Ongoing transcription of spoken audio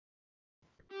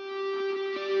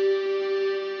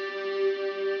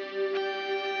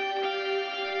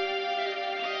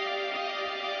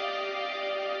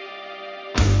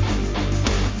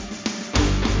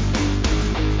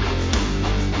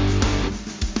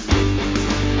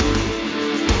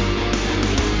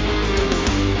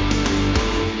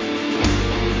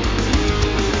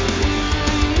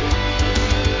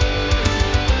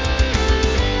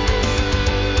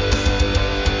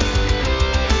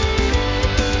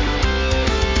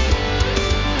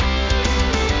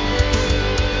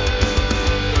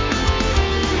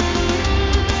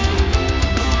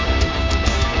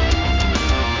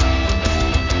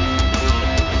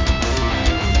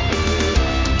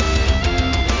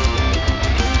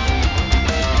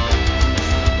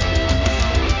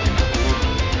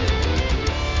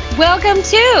Welcome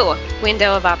to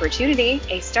Window of Opportunity,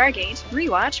 a Stargate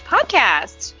rewatch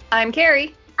podcast. I'm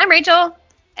Carrie. I'm Rachel.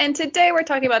 And today we're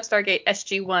talking about Stargate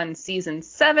SG1 Season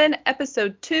 7,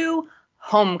 Episode 2,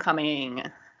 Homecoming.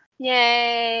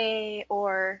 Yay!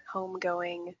 Or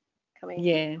homegoing.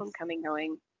 Yes. Homecoming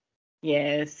going.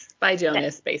 Yes. By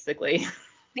Jonas, basically.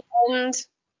 The end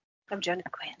of Jonas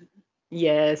Quinn.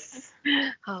 Yes.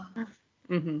 Oh,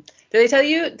 Mm-hmm. Did I tell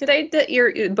you today that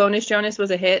your bonus Jonas was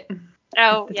a hit?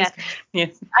 oh yes.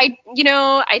 Yes. I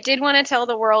did want to tell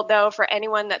the world, though, for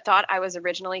anyone that thought I was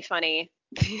originally funny,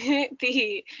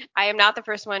 I am not the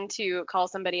first one to call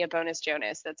somebody a bonus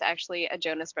Jonas. That's actually a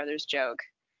Jonas Brothers joke.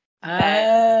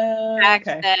 The fact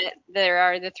Okay. that there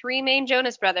are the three main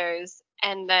Jonas Brothers,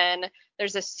 and then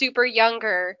there's a super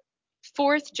younger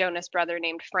fourth Jonas brother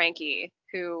named Frankie,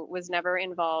 who was never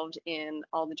involved in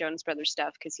all the Jonas Brothers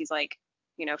stuff because he's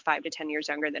 5 to 10 years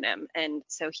younger than him. And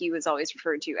so he was always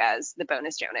referred to as the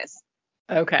bonus Jonas.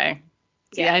 Okay.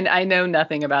 See, Yeah. I know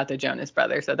nothing about the Jonas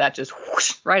Brothers, so that just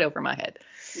whoosh, right over my head.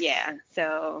 Yeah.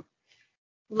 So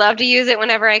love to use it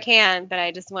whenever I can, but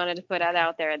I just wanted to put it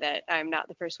out there that I'm not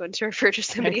the first one to refer to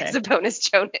somebody as a bonus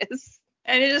Jonas.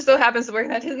 And it just so happens to work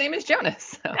that his name is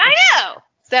Jonas. So. I know.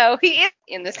 So he is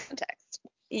in this context.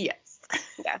 Yes.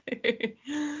 Yeah.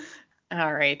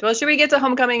 All right. Well, should we get to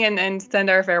Homecoming and send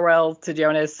our farewell to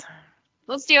Jonas?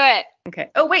 Let's do it.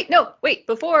 Okay. Oh, wait.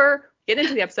 Before we get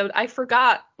into the episode, I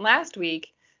forgot last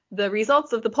week the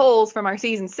results of the polls from our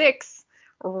season 6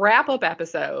 wrap-up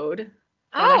episode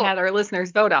that I had our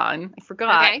listeners vote on. I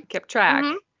forgot. Okay. Kept track.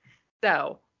 Mm-hmm.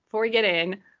 So before we get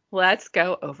in, let's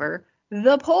go over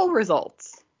the poll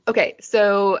results. Okay,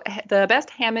 so the best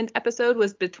Hammond episode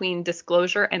was between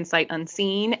Disclosure and Sight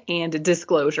Unseen, and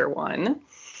Disclosure won.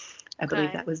 I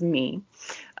believe that was me.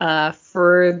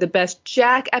 For the best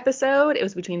Jack episode, it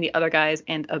was between The Other Guys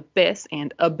and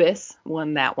Abyss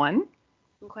won that one.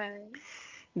 Okay.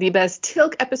 The best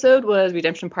Tilk episode was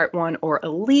Redemption Part 1 or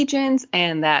Allegiance,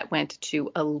 and that went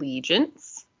to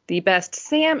Allegiance. The best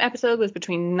Sam episode was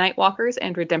between Nightwalkers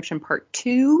and Redemption Part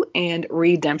 2, and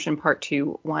Redemption Part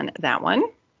 2 won that one.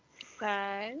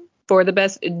 Okay. For the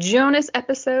best Jonas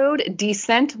episode,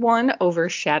 Descent won over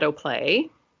Shadowplay.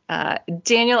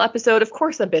 Daniel episode, of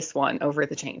course, Abyss won over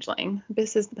The Changeling.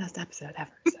 Abyss is the best episode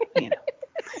ever, so, you know.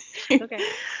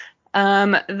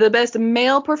 Okay. The best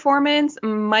male performance,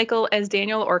 Michael as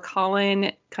Daniel or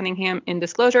Colin Cunningham in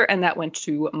Disclosure, and that went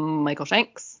to Michael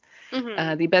Shanks.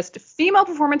 Mm-hmm. The best female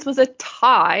performance was a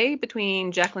tie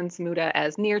between Jacqueline Smuda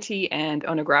as Neerti and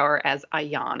Ona Grauer as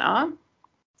Ayana.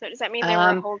 So does that mean there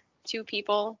were a whole 2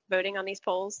 people voting on these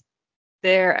polls?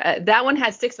 That one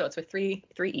had 6 votes with three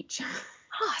each.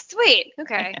 Oh, sweet.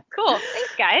 Okay. Cool.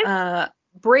 Thanks, guys.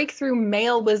 Breakthrough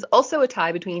male was also a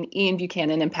tie between Ian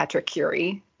Buchanan and Patrick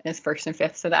Curie as first and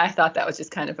fifth, so I thought that was just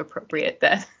kind of appropriate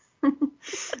that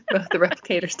both the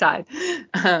replicators tied.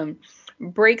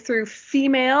 Breakthrough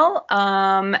female,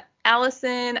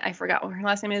 Allison, I forgot what her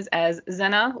last name is, as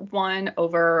Zena, won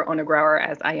over Ona Grauer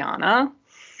as Ayana.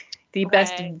 The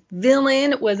best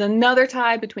villain was another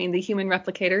tie between the human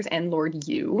replicators and Lord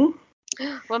Yu.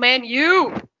 Well, man,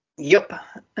 you. Yep.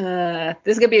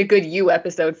 This is going to be a good you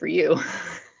episode for you.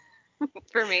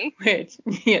 For me? Which,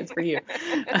 yes, for you.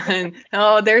 And,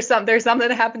 there's something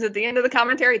that happens at the end of the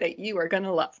commentary that you are going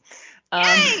to love.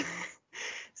 Yay!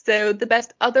 So the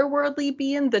best otherworldly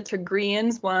being, the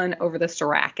Tigrians won over the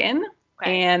Sarakan.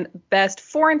 Okay. And best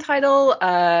foreign title,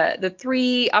 the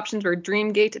 3 options were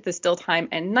Dreamgate, The Still Time,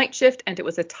 and Night Shift, and it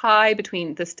was a tie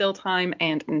between The Still Time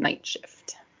and Night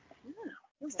Shift.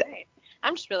 Oh, right.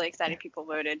 I'm just really excited people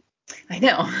voted. I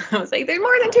know. I was like, there's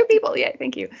more than 2 people. Yeah,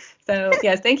 thank you. So,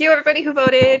 yes, thank you, everybody who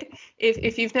voted.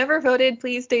 If you've never voted,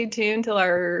 please stay tuned till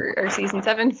our Season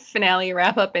 7 finale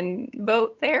wrap-up and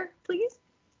vote there, please.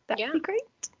 That'd be great.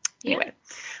 Anyway.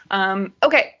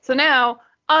 Okay, so now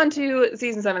on to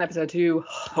Season 7, Episode 2,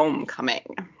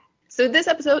 Homecoming. So this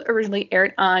episode originally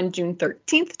aired on June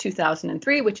 13th,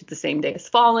 2003, which is the same day as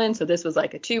Fallen. So this was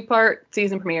like a 2-part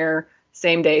season premiere,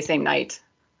 same day, same night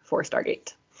for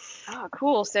Stargate. Oh,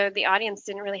 cool. So the audience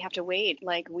didn't really have to wait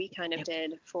like we kind of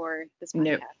did for this podcast.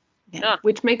 No. Yeah.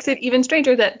 Which makes it even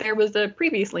stranger that there was a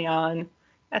previously on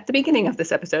at the beginning of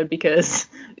this episode because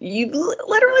you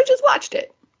literally just watched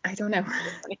it. I don't know.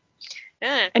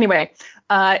 Anyway,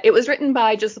 it was written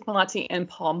by Joseph Malazzi and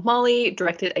Paul Mully,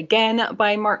 directed again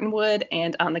by Martin Wood,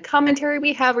 and on the commentary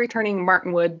we have returning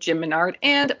Martin Wood, Jim Menard,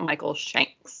 and Michael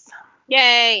Shanks.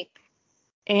 Yay!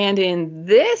 And in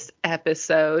this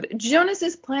episode,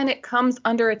 Jonas's planet comes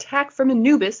under attack from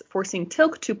Anubis, forcing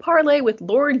Tilk to parley with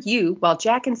Lord Yu, while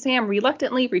Jack and Sam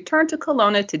reluctantly return to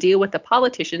Kelowna to deal with the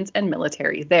politicians and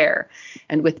military there.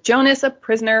 And with Jonas a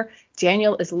prisoner,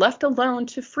 Daniel is left alone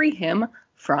to free him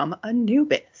from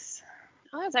Anubis.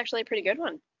 Oh, that's actually a pretty good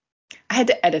one. I had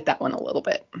to edit that one a little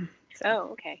bit. Oh,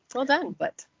 okay. Well done.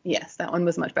 But yes, that one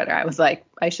was much better. I was like,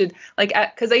 I should, like,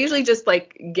 because I usually just,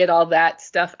 like, get all that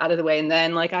stuff out of the way. And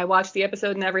then, like, I watch the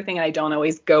episode and everything, and I don't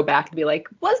always go back and be like,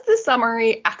 was the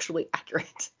summary actually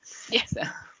accurate? Yeah. So,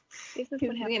 This is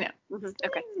what happened. you know. Mm-hmm.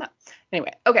 Okay. No.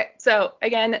 Anyway, okay. So,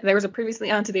 again, there was a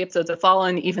previously on to the episodes of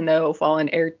Fallen, even though Fallen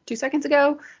aired 2 seconds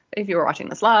ago, if you were watching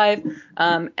this live.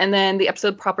 And then the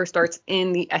episode proper starts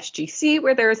in the SGC,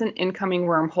 where there is an incoming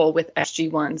wormhole with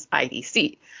SG1's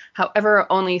IDC. However,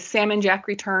 only Sam and Jack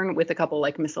return with a couple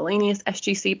like miscellaneous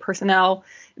SGC personnel.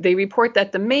 They report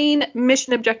that the main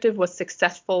mission objective was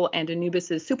successful and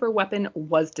Anubis's super weapon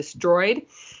was destroyed.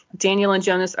 Daniel and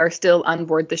Jonas are still on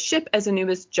board the ship as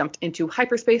Anubis jumped into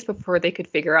hyperspace before they could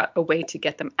figure out a way to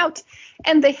get them out,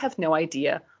 and they have no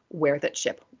idea where that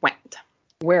ship went.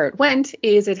 Where it went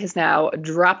is it has now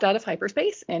dropped out of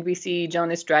hyperspace, and we see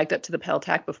Jonas dragged up to the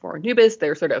Peltac before Anubis.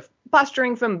 They're sort of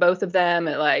posturing from both of them,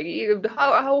 and like,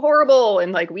 how horrible,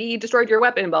 and like, we destroyed your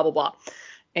weapon, blah, blah, blah.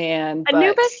 And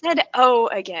Anubis said "oh"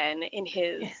 again in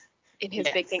his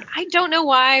yes. big thing. I don't know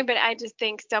why, but I just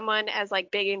think someone as like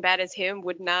big and bad as him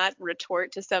would not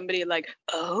retort to somebody like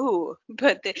 "oh."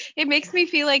 But it makes me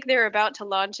feel like they're about to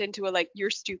launch into a like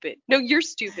 "you're stupid." No, you're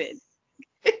stupid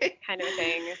kind of a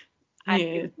thing.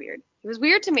 It was weird. It was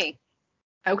weird to me.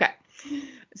 Okay.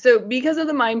 So because of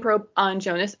the mind probe on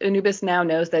Jonas, Anubis now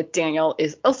knows that Daniel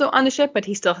is also on the ship, but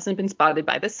he still hasn't been spotted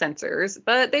by the sensors,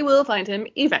 but they will find him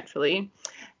eventually.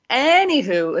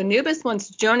 Anywho, Anubis wants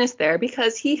Jonas there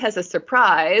because he has a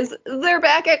surprise. They're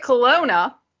back at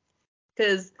Kelowna.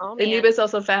 Because Anubis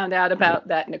also found out about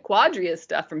that Nequadria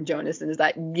stuff from Jonas and is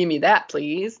like, give me that,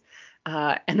 please.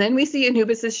 And then we see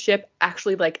Anubis's ship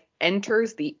actually like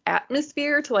enters the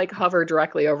atmosphere to like hover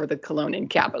directly over the Kelownian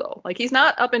capital. Like he's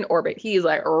not up in orbit. He's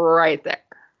like right there.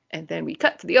 And then we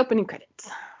cut to the opening credits.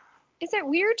 Is it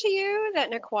weird to you that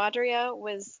Nequadria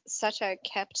was such a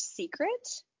kept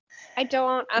secret? I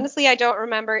don't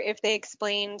remember if they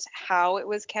explained how it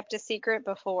was kept a secret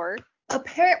before.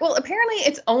 Apparently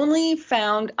it's only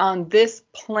found on this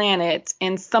planet,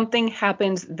 and something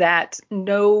happens that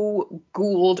no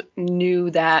Gould knew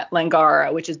that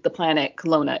Langara, which is the planet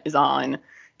Kelowna is on,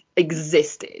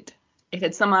 existed. It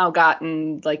had somehow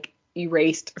gotten like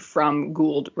erased from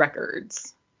Gould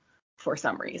records for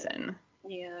some reason.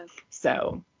 Yeah.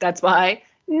 So that's why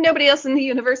nobody else in the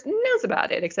universe knows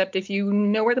about it, except if you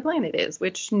know where the planet is,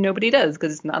 which nobody does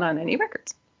because it's not on any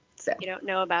records. So. You don't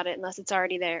know about it unless it's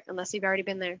already there, unless you've already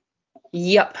been there.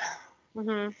 Yep.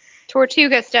 Mm-hmm.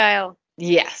 Tortuga style.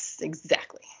 Yes,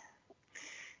 exactly.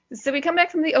 So we come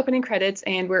back from the opening credits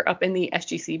and we're up in the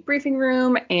SGC briefing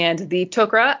room, and the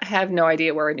Tok'ra have no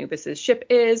idea where Anubis's ship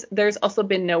is. There's also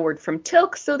been no word from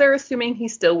Tilk, so they're assuming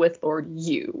he's still with Lord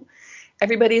Yu.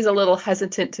 Everybody's a little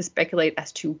hesitant to speculate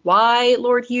as to why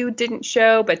Lord Yu didn't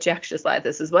show, but Jack's just like,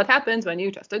 this is what happens when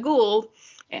you trust a Gould.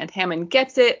 And Hammond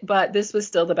gets it, but this was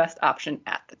still the best option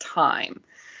at the time.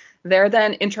 They're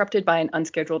then interrupted by an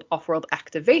unscheduled off-world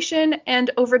activation,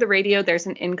 and over the radio there's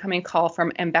an incoming call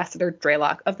from Ambassador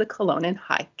Draylock of the Kelownan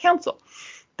High Council.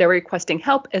 They're requesting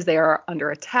help as they are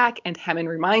under attack, and Hammond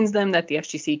reminds them that the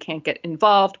FGC can't get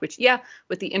involved, which, yeah,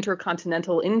 with the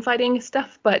intercontinental infighting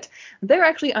stuff, but they're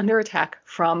actually under attack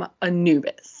from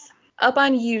Anubis. Up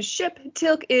on Yu's ship,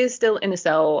 Tilk is still in a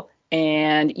cell,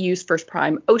 and Yu's first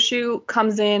prime, Oshu,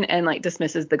 comes in and like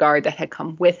dismisses the guard that had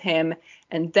come with him,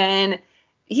 and then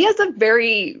he has a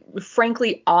very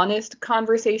frankly honest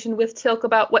conversation with Tilk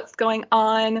about what's going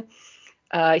on.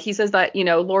 He says that,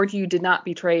 Lord Yu did not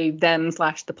betray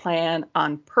them/the plan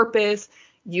on purpose.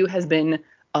 Yu has been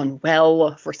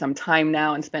unwell for some time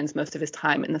now and spends most of his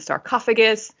time in the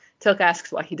sarcophagus. Tilk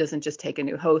asks why he doesn't just take a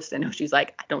new host, and Oshu's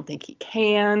like, I don't think he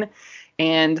can.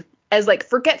 And as like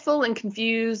forgetful and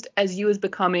confused as Yu is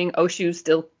becoming, Oshu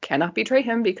still cannot betray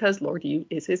him because Lord Yu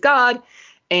is his god.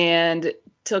 And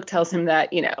Tilk tells him that,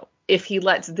 if he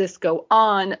lets this go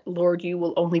on, Lord Yu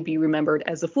will only be remembered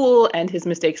as a fool, and his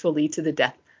mistakes will lead to the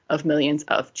death of millions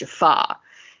of Jaffa.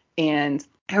 And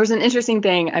there was an interesting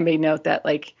thing I made note that,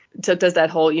 like, Tilk does that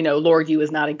whole, Lord Yu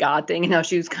is not a god thing, and now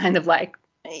she was kind of like,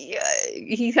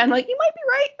 he's kind of like, you might be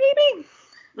right, maybe.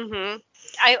 Mm-hmm.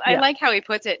 I like how he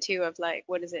puts it too, of like,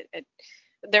 what is it?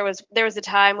 There was a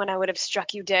time when I would have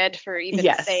struck you dead for even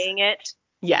saying it.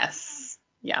 Yes.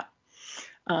 Yeah.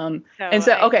 So and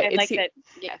so, okay, I like that.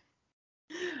 Yeah.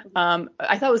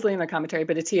 I thought it was later in the commentary,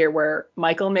 but it's here where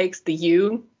Michael makes the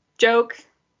you joke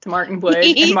to Martin Wood,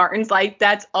 and Martin's like,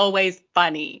 that's always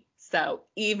funny. So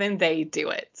even they do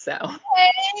it. So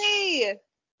Hey!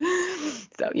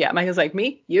 so yeah, Michael's like,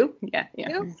 me, you, yeah.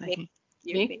 You? He's like, Me.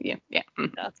 me, you, yeah.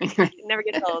 Never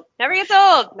gets old. Never gets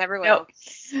old. Never will.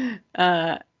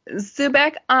 Nope. So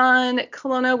back on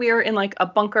Kelowna, we are in like a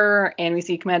bunker, and we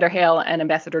see Commander Hale and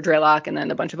Ambassador Draylock, and then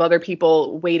a bunch of other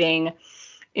people waiting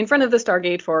in front of the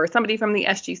Stargate for somebody from the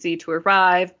SGC to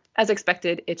arrive. As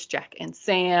expected, it's Jack and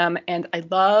Sam, and I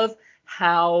love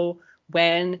how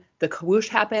when the kawoosh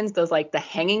happens, those like the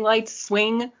hanging lights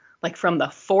swing like from the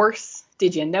Force.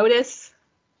 Did you notice?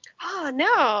 Oh,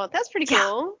 no. That's pretty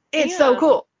cool. It's so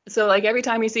cool. So like every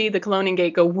time you see the Coloning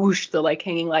Gate go whoosh, the like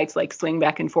hanging lights like swing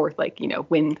back and forth like,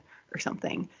 wind or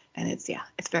something. And it's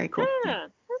very cool. Yeah,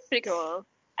 that's pretty cool.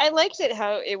 I liked it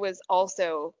how it was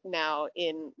also now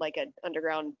in like an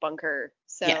underground bunker.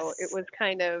 So Yes. it was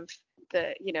kind of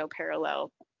the,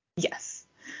 parallel. Yes.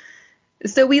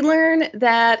 So we learn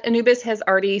that Anubis has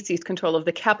already seized control of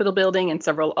the Capitol building and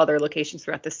several other locations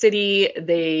throughout the city.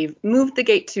 They've moved the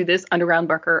gate to this underground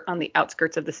bunker on the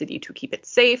outskirts of the city to keep it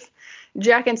safe.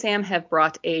 Jack and Sam have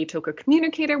brought a Toka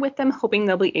communicator with them, hoping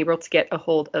they'll be able to get a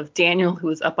hold of Daniel, who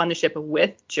is up on the ship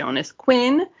with Jonas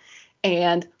Quinn.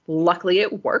 And luckily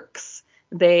it works.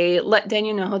 They let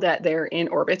Daniel know that they're in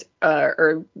orbit,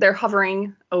 or they're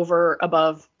hovering over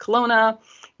above Kelowna.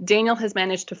 Daniel has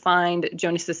managed to find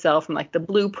Jonas's cell from like the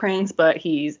blueprints, but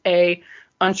he's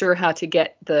unsure how to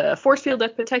get the force field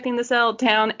that's protecting the cell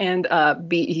down, and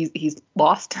he's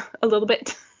lost a little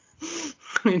bit.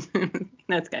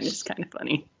 That's kind of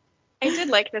funny. I did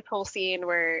like this whole scene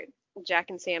where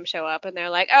Jack and Sam show up and they're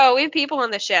like, "Oh, we have people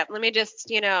on the ship. Let me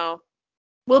just,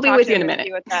 we'll be talk with to you in a them and minute."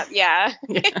 see what's up." Yeah.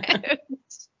 Yeah.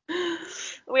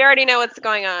 We already know what's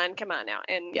going on. Come on now.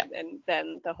 And Yeah. and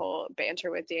then the whole banter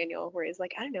with Daniel where he's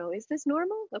like, "I don't know, is this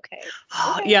normal?" Okay.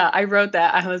 Yeah, I wrote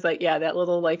that. I was like, yeah, that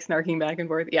little like snarking back and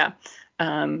forth. Yeah.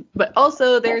 But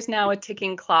also there's now a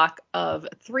ticking clock of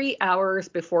 3 hours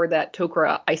before that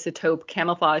Tok'ra isotope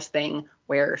camouflage thing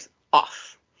wears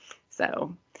off.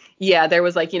 So yeah, there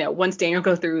was like, once Daniel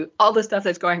goes through all the stuff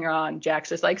that's going on, Jack's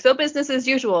just like, so business as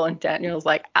usual. And Daniel's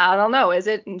like, I don't know, is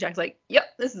it? And Jack's like, yep,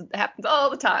 happens all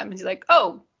the time. And she's like,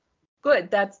 oh, good,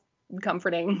 that's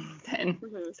comforting. Then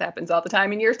this happens all the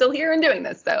time and you're still here and doing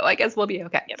this, so I guess we'll be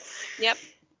okay. Yep.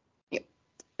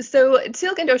 So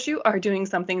Teal'c and Oshu are doing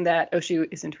something that Oshu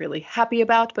isn't really happy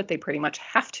about, but they pretty much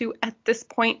have to at this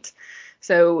point.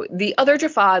 So the other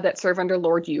Jaffa that serve under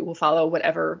Lord Yu will follow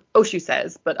whatever Oshu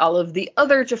says, but all of the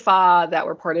other Jaffa that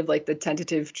were part of like the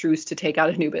tentative truce to take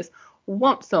out Anubis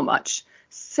won't so much.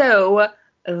 So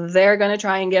they're going to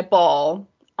try and get Ball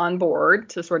on board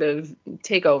to sort of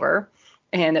take over.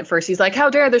 And at first he's like, how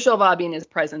dare the Shilva be in his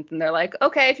presence? And they're like,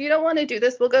 okay, if you don't want to do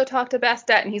this, we'll go talk to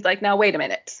Bastet. And he's like, now wait a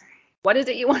minute. What is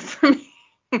it you want from me?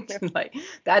 Like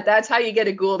that's how you get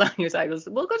a Gould on your side.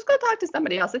 We'll just go talk to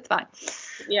somebody else. It's fine.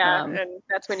 Yeah, and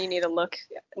that's when you need to look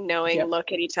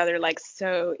at each other like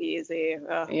so easy.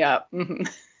 Ugh. Yeah.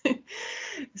 Mm-hmm.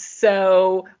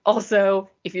 So also,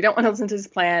 if you don't want to listen to this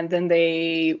plan, then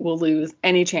they will lose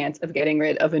any chance of getting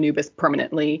rid of Anubis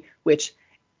permanently, which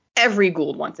every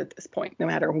Gould wants at this point, no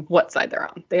matter what side they're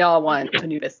on. They all want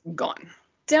Anubis gone.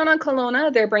 Down on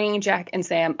Kelowna, they're bringing Jack and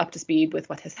Sam up to speed with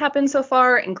what has happened so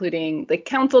far, including the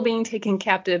council being taken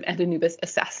captive and Anubis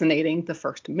assassinating the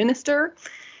first minister.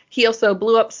 He also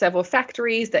blew up several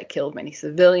factories that killed many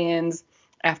civilians.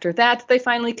 After that, they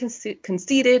finally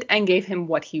conceded and gave him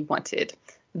what he wanted,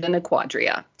 the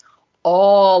Nequadria.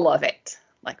 All of it.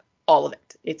 Like, all of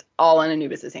it. It's all in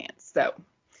Anubis' hands. So,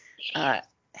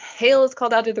 Hale is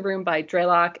called out of the room by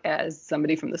Draylock as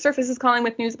somebody from the surface is calling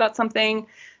with news about something.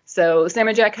 So Sam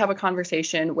and Jack have a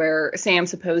conversation where Sam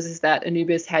supposes that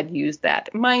Anubis had used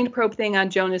that mind probe thing on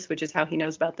Jonas, which is how he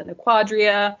knows about the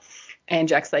Nequadria. And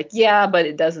Jack's like, yeah, but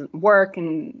it doesn't work.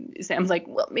 And Sam's like,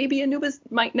 well, maybe Anubis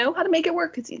might know how to make it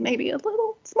work because he's maybe a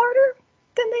little smarter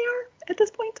than they are at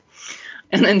this point.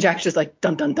 And then Jack's just like,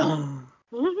 dun, dun, dun.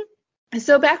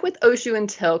 So back with Oshu and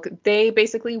Teal'c, they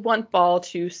basically want Ball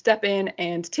to step in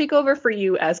and take over for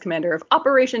you as commander of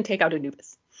Operation Take Out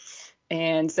Anubis.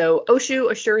 And so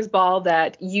Oshu assures Ball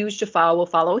that Yu's Jaffa will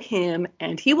follow him,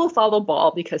 and he will follow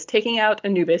Ball because taking out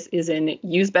Anubis is in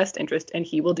Yu's best interest, and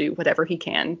he will do whatever he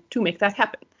can to make that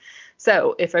happen.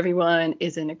 So if everyone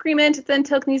is in agreement, then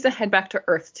Teal'c needs to head back to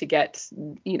Earth to get,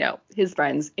 his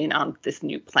friends in on this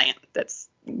new plan that's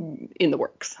in the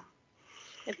works.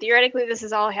 And theoretically, this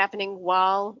is all happening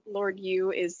while Lord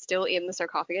Yu is still in the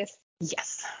sarcophagus.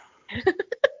 Yes.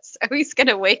 So he's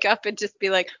gonna wake up and just be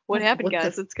like, "What happened, What the?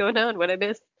 guys? What's going on? What I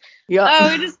missed?" Yeah.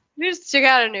 Oh, we just took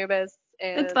out Anubis,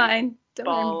 It's and fine. Don't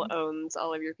Ball worry. owns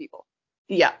all of your people.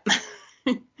 Yeah.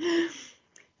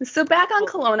 So back on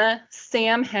Well, Kelowna,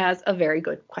 Sam has a very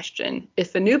good question.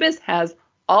 If Anubis has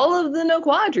all of the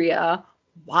Noquadria,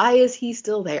 why is he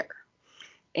still there?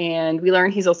 And we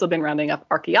learn he's also been rounding up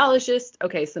archaeologists.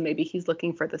 Okay, so maybe he's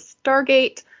looking for the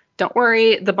Stargate. Don't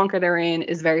worry, the bunker they're in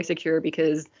is very secure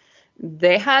because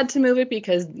they had to move it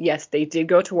because, yes, they did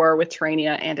go to war with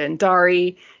Terrania and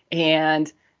Andari,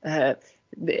 and uh,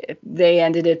 they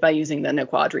ended it by using the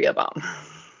Noquadria bomb.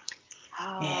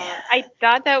 Yeah. I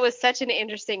thought that was such an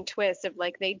interesting twist of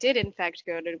like they did in fact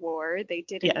go to war. They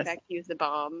did in Yes. fact use the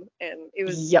bomb, and it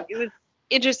was Yep. it was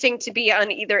interesting to be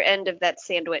on either end of that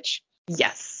sandwich.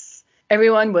 Yes.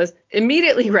 Everyone was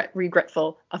immediately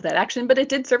regretful of that action, but it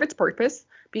did serve its purpose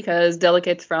because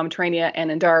delegates from Terrania and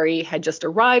Andari had just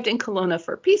arrived in Kelowna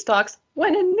for peace talks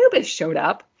when Anubis showed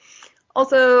up.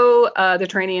 Also, the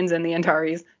Terranians and the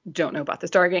Antares don't know about the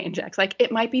Stargate, and Jack's like,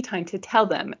 it might be time to tell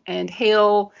them. And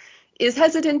Hale is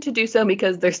hesitant to do so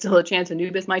because there's still a chance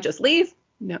Anubis might just leave.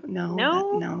 No.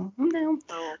 No.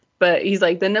 Oh. But he's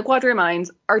like, the Nequadria mines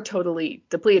are totally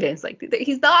depleted. It's like,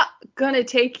 he's not going to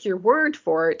take your word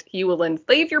for it. He will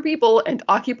enslave your people and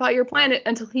occupy your planet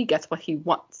until he gets what he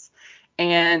wants.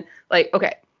 And, like,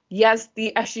 okay, yes,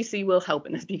 the SGC will help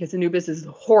in this because Anubis is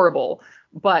horrible,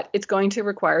 but it's going to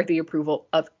require the approval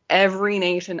of every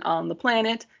nation on the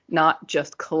planet, not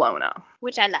just Kelowna.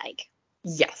 Which I like.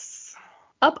 Yes.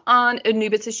 Up on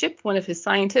Anubis' ship, one of his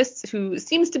scientists, who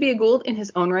seems to be a Gould in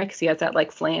his own right, because he has that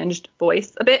like flanged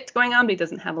voice a bit going on, but he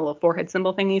doesn't have a little forehead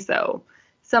symbol thingy, so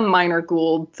some minor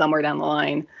Gould somewhere down the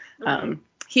line. Mm-hmm.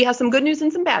 He has some good news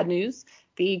and some bad news.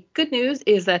 The good news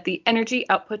is that the energy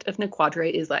output of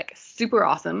Nequadria is like super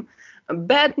awesome.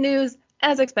 Bad news,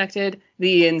 as expected,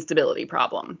 the instability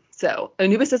problem. So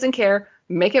Anubis doesn't care,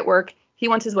 make it work. He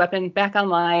wants his weapon back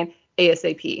online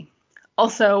ASAP.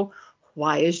 Also,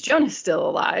 why is Jonas still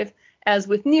alive? As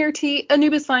with Near T,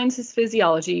 Anubis finds his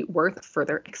physiology worth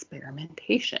further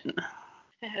experimentation.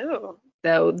 Oh.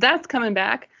 So that's coming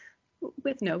back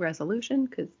with no resolution,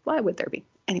 because why would there be?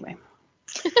 Anyway.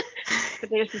 But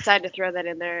they just decided to throw that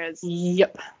in there as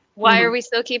Yep. why are we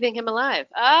still keeping him alive?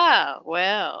 Ah,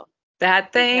 well,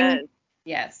 That thing? because.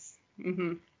 Yes.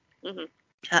 Mm-hmm.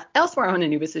 Mm-hmm. Elsewhere on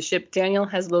Anubis' ship, Daniel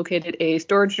has located a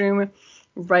storage room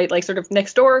right, like sort of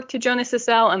next door to Jonas'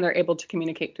 cell, and they're able to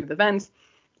communicate through the vents.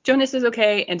 Jonas is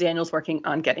okay, and Daniel's working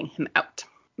on getting him out.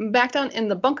 Back down in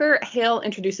the bunker, Hale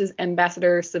introduces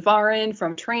Ambassador Savarin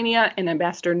from Terrania and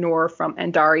Ambassador Noor from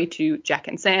Andari to Jack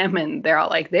and Sam, and they're all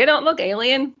like, they don't look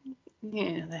alien.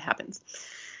 Yeah, that happens.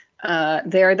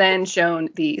 They're then shown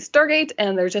the Stargate,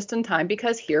 and they're just in time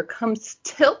because here comes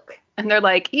Tilk, and they're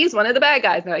like, he's one of the bad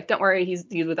guys. And they're like, don't worry, he's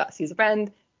with us. He's a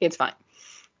friend. It's fine.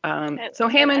 So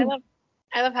And Hammond,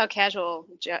 I love how casual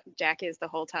Jack is the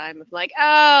whole time. Of like,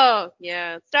 oh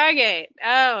yeah, Stargate.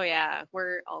 Oh yeah,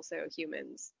 we're also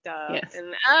humans. Duh. yes,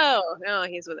 And oh no,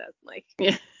 he's with us. Like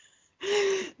yeah,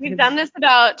 we've done this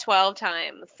about 12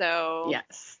 times, so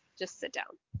yes. just sit down.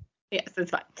 Yes,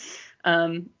 it's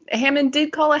fine. Hammond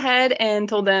did call ahead and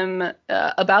told them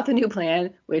about the new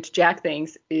plan, which Jack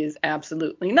thinks is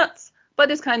absolutely nuts,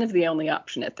 but is kind of the only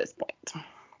option at this point.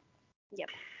 Yep.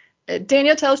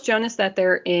 Daniel tells Jonas that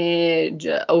they're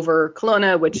over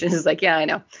Kelowna, which is like, yeah, I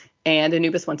know. And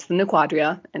Anubis wants the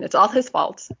Nequadria, and it's all his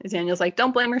fault. Daniel's like,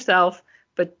 don't blame yourself.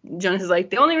 But Jonas is like,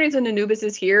 the only reason Anubis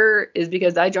is here is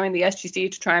because I joined the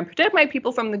SGC to try and protect my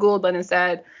people from the Gould, but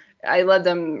instead I led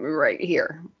them right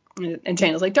here. And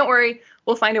Daniel's like, don't worry,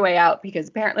 we'll find a way out because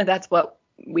apparently that's what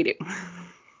we do.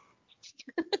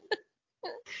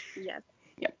 Yes.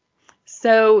 Yep.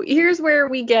 So here's where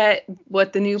we get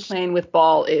what the new plan with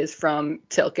Ball is from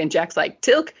Tilk. And Jack's like,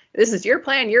 Tilk, this is your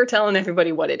plan. You're telling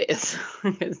everybody what it is.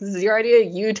 This is your idea.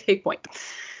 You take point.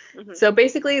 Mm-hmm. So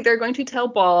basically, they're going to tell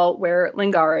Ball where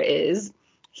Lingara is.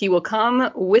 He will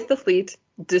come with the fleet,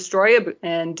 destroy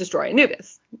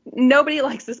Anubis. Nobody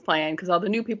likes this plan because all the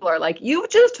new people are like, you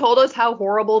just told us how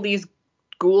horrible these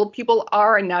Gould people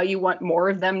are, and now you want more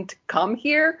of them to come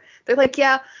here. They're like,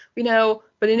 yeah, we know,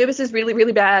 but Anubis is really,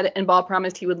 really bad, and Ball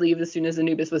promised he would leave as soon as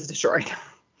Anubis was destroyed.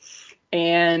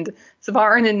 And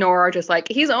Savarin and Nor are just like,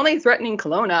 he's only threatening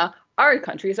Kelowna. Our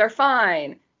countries are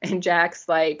fine. And Jack's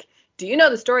like, do you know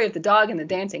the story of the dog and the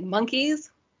dancing monkeys?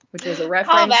 Which was a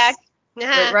Call back.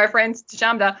 reference to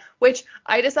Shamda, which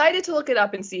I decided to look it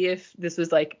up and see if this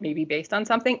was like maybe based on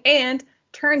something. And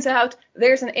turns out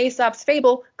there's an Aesop's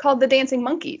fable called The Dancing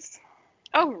Monkeys.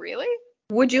 Oh, really?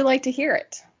 Would you like to hear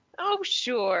it? Oh,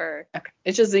 sure. Okay.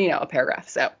 It's just, a paragraph.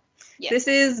 So Yes. This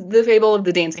is the fable of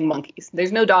the dancing monkeys.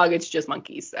 There's no dog, it's just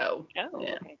monkeys. So, Oh,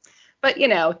 yeah. okay. But,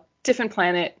 different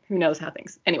planet, who knows how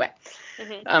things. Anyway,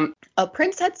 a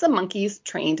prince had some monkeys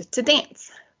trained to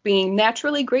dance. Being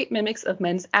naturally great mimics of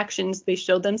men's actions, they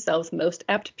showed themselves most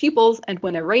apt pupils, and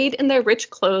when arrayed in their rich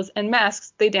clothes and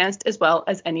masks, they danced as well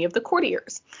as any of the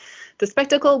courtiers. The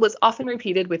spectacle was often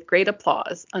repeated with great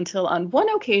applause, until on one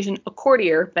occasion a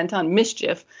courtier, bent on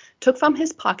mischief, took from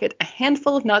his pocket a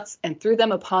handful of nuts and threw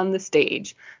them upon the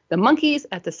stage. The monkeys,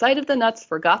 at the sight of the nuts,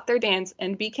 forgot their dance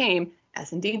and became,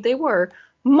 as indeed they were,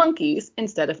 monkeys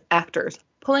instead of actors.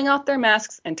 Pulling off their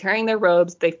masks and tearing their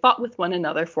robes, they fought with one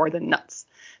another for the nuts.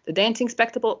 The dancing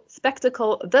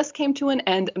spectacle thus came to an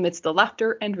end amidst the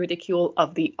laughter and ridicule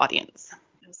of the audience.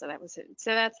 So that was it.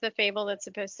 So that's the fable that's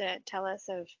supposed to tell us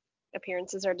of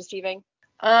appearances are deceiving.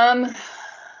 Well,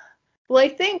 I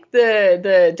think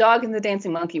the dog and the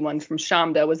dancing monkey ones from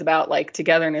Shamda was about like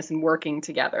togetherness and working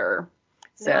together.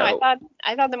 So No,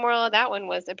 I thought the moral of that one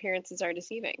was appearances are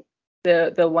deceiving.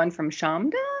 the one from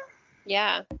Shamda?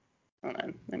 Yeah. Hold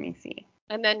on, let me see.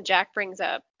 And then Jack brings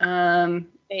up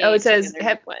It says,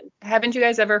 one. haven't you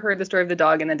guys ever heard the story of the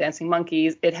dog and the dancing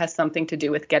monkeys? It has something to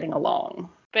do with getting along.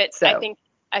 But So,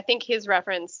 I think his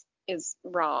reference is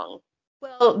wrong.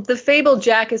 well, the fable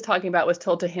Jack is talking about was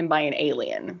told to him by an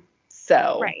alien.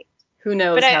 So, Right. who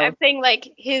knows But how. I'm saying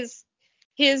like his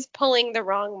pulling the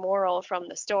wrong moral from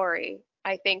the story,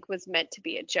 I think was meant to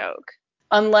be a joke.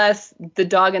 Unless the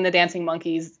dog and the dancing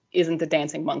monkeys isn't the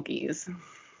dancing monkeys.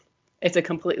 It's a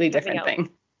completely different thing.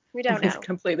 We don't know. It's a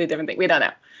completely different thing. We don't know.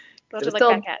 We'll It have was to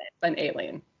look still back at it. an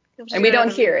alien. We'll And we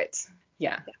don't hear it.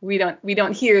 Yeah. We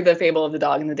don't hear the fable of the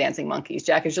dog and the dancing monkeys.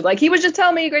 Jack is just like, he was just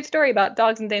telling me a great story about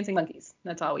dogs and dancing monkeys.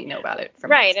 That's all we know about it.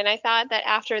 Right. And I thought that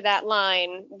after that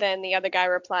line, then the other guy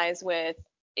replies with,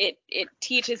 it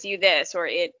teaches you this, or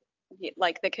it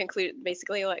like the conclude,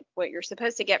 basically like what you're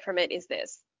supposed to get from it is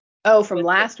this. Oh, from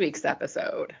last week's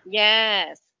episode.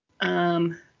 Yes.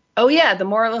 Oh yeah, the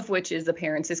moral of which is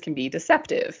appearances can be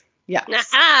deceptive. Yes.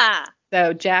 Aha!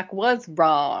 So Jack was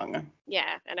wrong.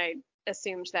 Yeah, and I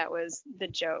assumed that was the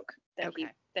joke that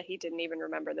he didn't even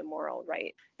remember the moral,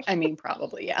 right? I mean,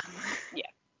 probably, yeah.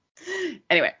 Yeah.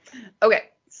 Anyway, okay.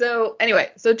 So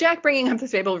Jack bringing up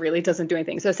this fable really doesn't do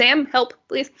anything. So Sam, help,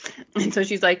 please. And so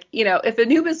she's like, if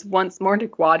Anubis wants more to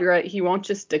Quadra, he won't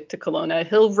just stick to Kelowna.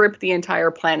 He'll rip the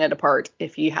entire planet apart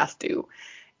if he has to.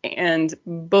 And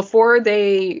before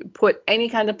they put any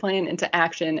kind of plan into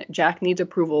action, Jack needs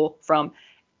approval from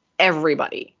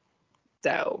everybody.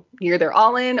 So you're either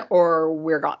all in or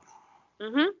we're gone.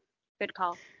 Good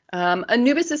call.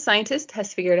 Anubis' scientist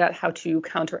has figured out how to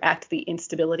counteract the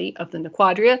instability of the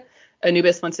Nequadria.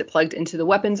 Anubis wants it plugged into the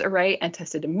weapons array and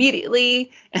tested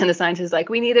immediately. And the scientist is like,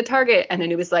 we need a target. And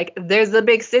Anubis is like, there's a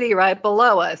big city right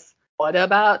below us. What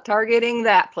about targeting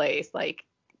that place? Like,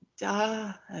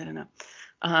 I don't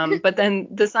know. But then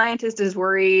the scientist is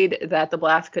worried that the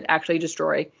blast could actually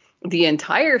destroy the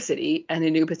entire city. And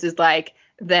Anubis is like,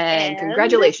 then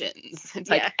congratulations. It's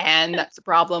like, and that's the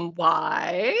problem.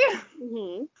 Why?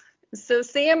 So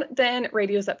Sam then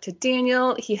radios up to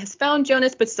Daniel. He has found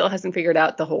Jonas, but still hasn't figured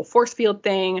out the whole force field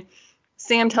thing.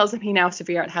 Sam tells him he now has to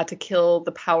figure out how to kill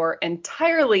the power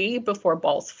entirely before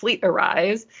Ball's fleet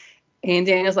arrives. And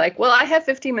Daniel's like, well, I have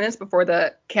 15 minutes before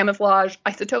the camouflage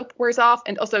isotope wears off.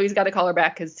 And also he's got to call her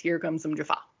back because here comes some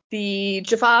Jaffa. The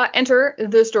Jaffa enter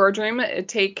the storage room,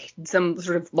 take some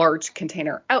sort of large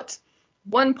container out.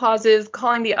 One pauses,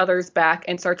 calling the others back,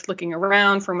 and starts looking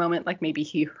around for a moment like maybe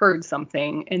he heard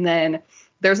something. And then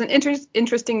there's an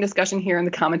interesting discussion here in the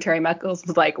commentary. Michaels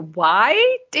was like,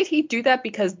 why did he do that?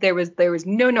 Because there was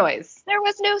no noise. There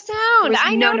was no sound.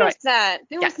 I noticed that.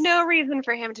 There was Yes. no reason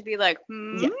for him to be like,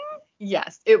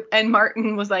 Yes. And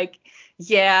Martin was like,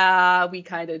 yeah, we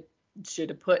kind of should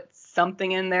have put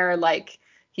something in there. Like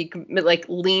he like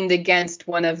leaned against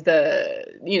one of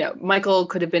the, Michael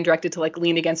could have been directed to like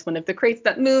lean against one of the crates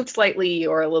that moved slightly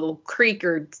or a little creak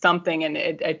or something. And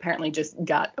it apparently just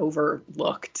got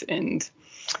overlooked. And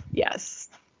yes.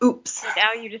 Oops.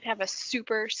 Now you just have a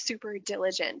super, super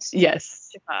diligent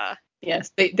Jaffa.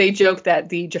 Yes. They joke that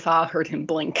the Jaffa heard him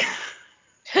blink.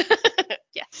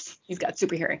 Yes. He's got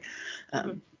super hearing.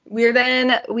 We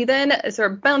then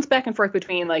sort of bounce back and forth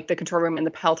between like the control room and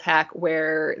the Peltac,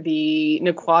 where the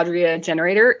Nequadria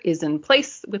generator is in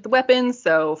place with the weapons.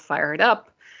 So fire it up.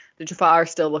 The Jaffa are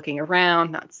still looking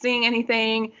around, not seeing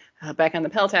anything. Back on the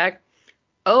Peltac.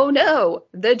 Oh no,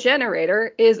 the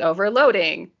generator is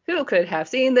overloading. Who could have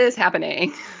seen this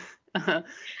happening? I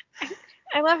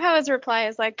love how his reply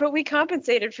is like, but we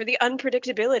compensated for the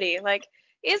unpredictability. Like,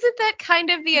 isn't that kind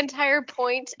of the entire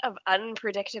point of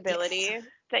unpredictability?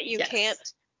 That you can't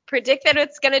predict that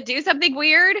it's going to do something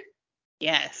weird?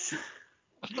 Yes.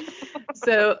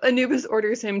 So Anubis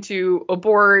orders him to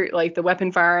abort, like, the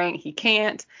weapon firing. He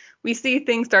can't. We see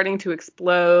things starting to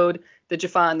explode. The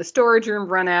Jaffa in the storage room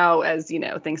run out as,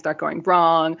 things start going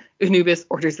wrong. Anubis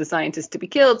orders the scientist to be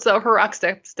killed, so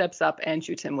Harok steps up and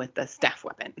shoots him with the staff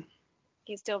weapon.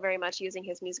 He's still very much using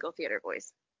his musical theater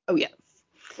voice. Oh, yes.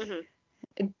 Mm-hmm.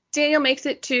 Daniel makes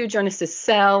it to Jonas's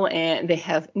cell, and they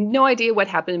have no idea what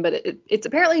happened, but it's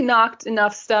apparently knocked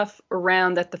enough stuff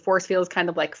around that the force field is kind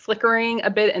of like flickering a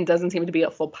bit and doesn't seem to be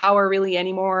at full power really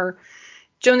anymore.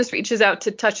 Jonas reaches out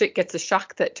to touch it, gets a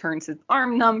shock that turns his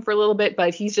arm numb for a little bit,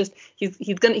 but he's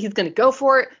gonna go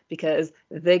for it because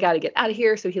they got to get out of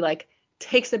here. So he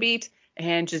takes a beat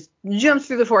and just jumps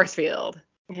through the force field,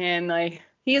 and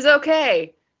he's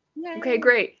okay. Yay. Okay,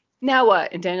 great. Now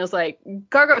what? And Daniel's like,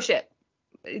 cargo ship.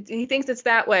 He thinks it's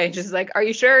that way. Just like, are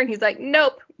you sure? And he's like,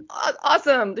 nope.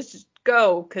 Awesome. Let's just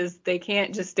go, because they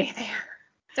can't just stay there.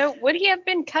 So would he have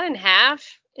been cut in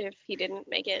half if he didn't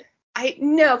make it?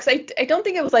 No, because I don't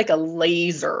think it was like a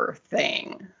laser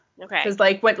thing. Okay.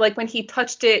 Because when he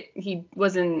touched it, he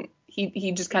wasn't.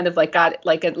 He just kind of got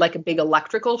like a big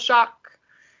electrical shock,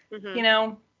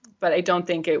 Mm-hmm. But I don't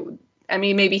think it. I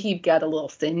mean, maybe he got a little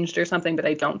singed or something, but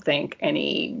I don't think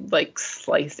any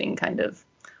slicing kind of.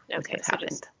 Okay, what so happened.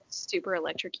 just super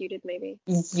electrocuted, maybe.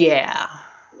 Yeah.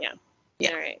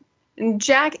 Yeah. All right. And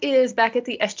Jack is back at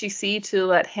the SGC to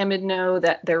let Hammond know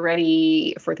that they're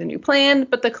ready for the new plan,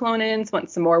 but the Clonins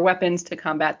want some more weapons to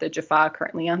combat the Jaffa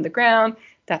currently on the ground.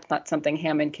 That's not something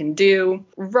Hammond can do.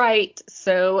 Right,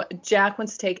 so Jack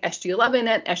wants to take SG-11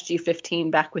 and SG-15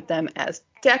 back with them as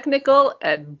technical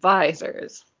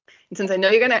advisors. And since I know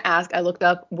you're going to ask, I looked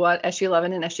up what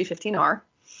SG-11 and SG-15 are.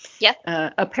 Yes.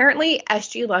 Apparently,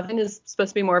 SG-11 is supposed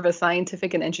to be more of a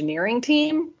scientific and engineering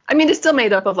team. I mean, it's still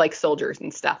made up of soldiers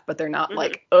and stuff, but they're not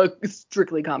a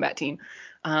strictly combat team.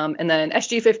 And then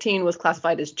SG-15 was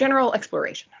classified as general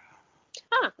exploration.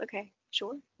 Ah, okay,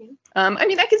 sure. Yeah. I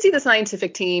mean, I can see the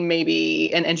scientific team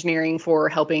maybe and engineering for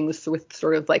helping with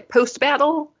sort of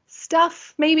post-battle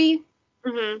stuff, maybe.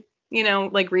 Mm-hmm.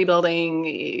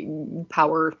 Rebuilding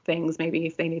power things, maybe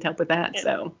if they need help with that. Yeah.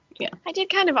 So, yeah. I did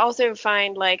kind of also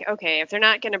find okay, if they're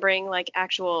not going to bring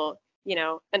actual,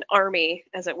 an army,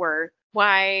 as it were,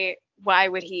 why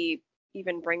would he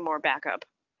even bring more backup?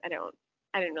 I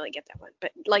didn't really get that one,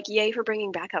 but yay for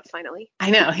bringing backup finally.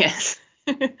 I know, yes.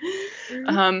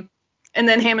 Mm-hmm. And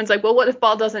then Hammond's like, well, what if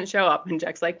Ball doesn't show up? And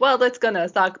Jack's like, well, that's going to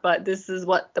suck, but this is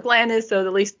what the plan is, so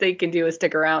the least they can do is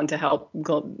stick around to help,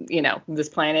 this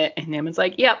planet. And Hammond's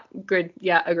like, yep, good,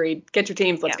 yeah, agreed. Get your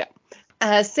teams, let's go.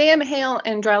 Sam, Hale,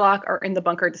 and Drylock are in the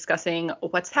bunker discussing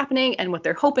what's happening and what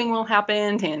they're hoping will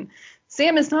happen. And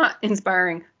Sam is not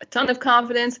inspiring a ton of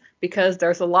confidence because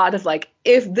there's a lot of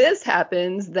if this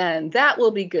happens, then that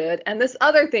will be good, and this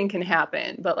other thing can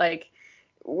happen. But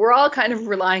we're all kind of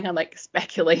relying on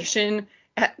speculation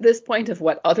at this point of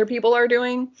what other people are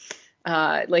doing.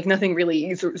 Nothing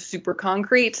really super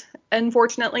concrete,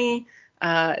 unfortunately.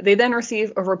 They then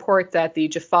receive a report that the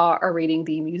Jaffa are raiding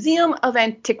the Museum of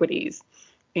Antiquities.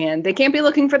 And they can't be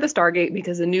looking for the Stargate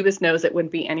because Anubis knows it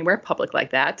wouldn't be anywhere public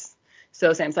like that.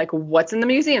 So Sam's like, what's in the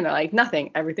museum? They're like,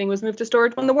 nothing. Everything was moved to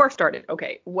storage when the war started.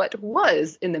 Okay, what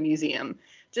was in the museum?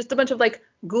 Just a bunch of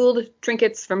Gould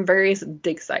trinkets from various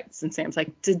dig sites. And Sam's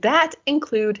like, did that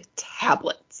include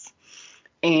tablets?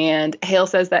 And Hale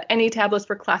says that any tablets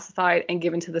were classified and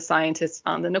given to the scientists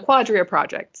on the Nequadria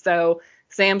project. So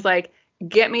Sam's like,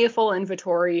 get me a full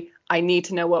inventory. I need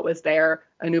to know what was there.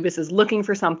 Anubis is looking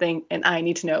for something, and I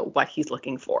need to know what he's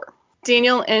looking for.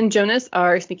 Daniel and Jonas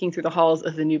are sneaking through the halls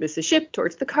of Anubis' ship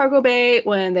towards the cargo bay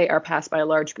when they are passed by a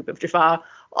large group of Jaffa,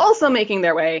 also making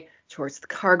their way towards the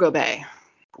cargo bay.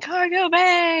 Cargo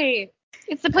bay!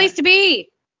 It's the place to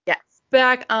be! Yes.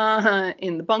 Back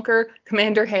in the bunker,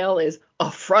 Commander Hale is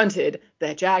affronted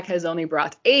that Jack has only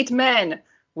brought 8 men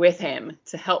with him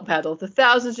to help battle the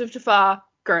thousands of Jaffa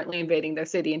currently invading their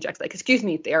city. And Jack's like, excuse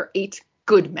me, they are 8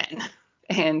 good men.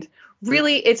 And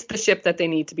really, it's the ship that they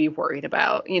need to be worried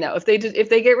about. If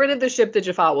they get rid of the ship, the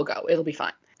Jaffa will go. It'll be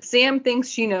fine. Sam thinks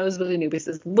she knows what Anubis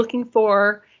is looking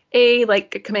for, a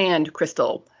command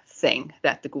crystal thing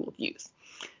that the Gould use.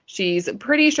 She's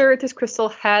pretty sure this crystal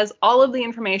has all of the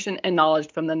information and knowledge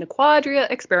from the Nequadria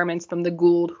experiments from the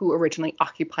Gould who originally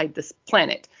occupied this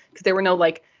planet. Because there were no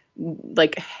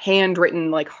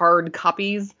handwritten hard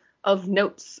copies of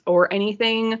notes or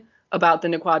anything about the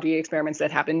Nequadria experiments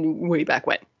that happened way back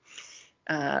when.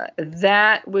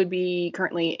 That would be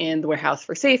currently in the warehouse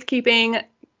for safekeeping.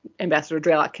 Ambassador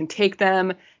Draylock can take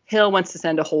them. Hill wants to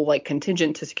send a whole like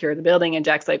contingent to secure the building, and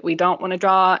Jack's like, we don't want to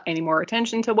draw any more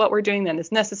attention to what we're doing than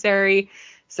is necessary.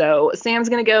 So Sam's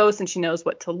going to go since she knows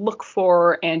what to look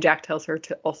for, and Jack tells her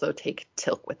to also take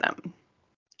Tilk with them.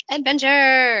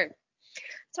 Adventure.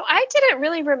 So I didn't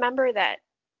really remember that.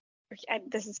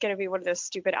 This is going to be one of those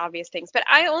stupid obvious things, but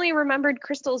I only remembered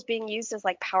crystals being used as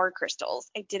like power crystals.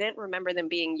 I didn't remember them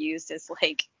being used as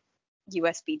like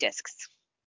USB discs.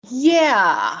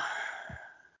 Yeah.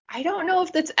 I don't know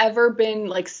if that's ever been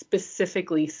like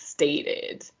specifically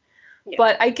stated. Yeah.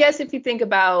 But I guess if you think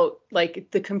about like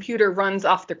the computer runs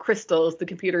off the crystals, the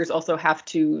computers also have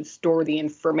to store the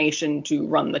information to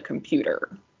run the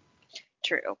computer.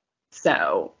 True.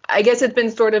 So I guess it's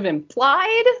been sort of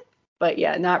implied, but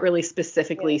yeah, not really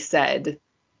specifically said.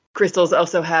 Crystals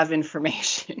also have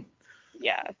information.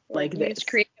 Yeah. Like Used this.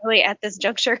 creatively at this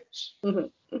juncture. Mm-hmm.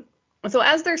 So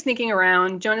as they're sneaking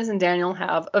around, Jonas and Daniel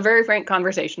have a very frank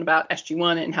conversation about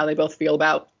SG1 and how they both feel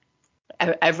about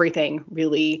everything,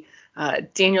 really.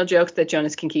 Daniel jokes that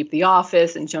Jonas can keep the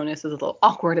office, and Jonas is a little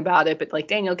awkward about it, but like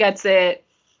Daniel gets it.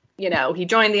 You know, he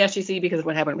joined the SGC because of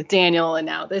what happened with Daniel, and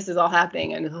now this is all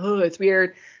happening, and it's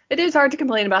weird. It is hard to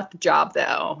complain about the job,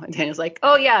 though. And Daniel's like,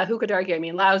 oh yeah, who could argue? I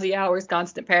mean, lousy hours,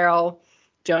 constant peril.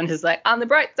 Jonas is like, on the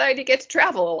bright side, you get to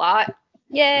travel a lot.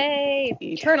 Yay.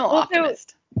 Eternal Well,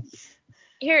 optimist.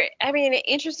 Here, I mean, an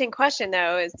interesting question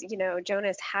though is,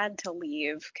 Jonas had to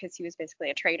leave because he was basically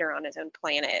a traitor on his own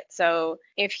planet. So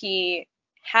if he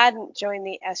hadn't joined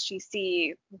the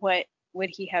SGC, what would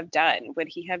he have done? Would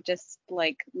he have just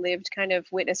like lived kind of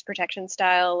witness protection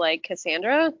style like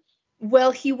Cassandra?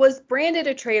 Well, he was branded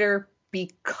a traitor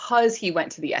because he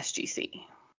went to the SGC.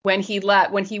 When he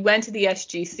went to the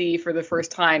SGC for the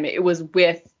first time, it was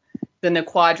with the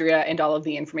Nequadria and all of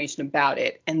the information about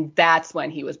it, and that's when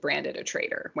he was branded a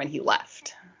traitor, when he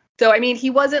left. So I mean,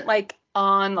 he wasn't like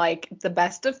on like the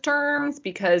best of terms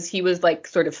because he was like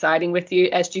sort of siding with the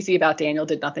SGC about Daniel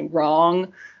did nothing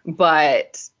wrong,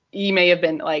 but he may have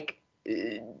been like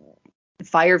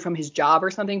fired from his job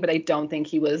or something, but I don't think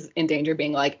he was in danger of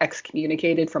being like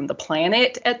excommunicated from the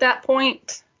planet at that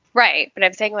point. Right, but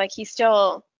I'm saying like he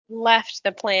still left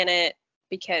the planet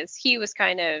because he was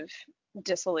kind of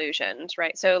disillusioned,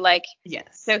 right? So like,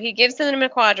 Yes. so he gives them the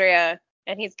Quadria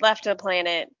and he's left the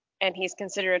planet and he's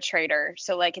considered a traitor.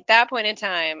 So like at that point in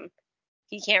time,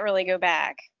 he can't really go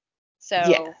back. So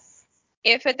yes.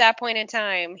 If at that point in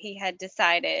time he had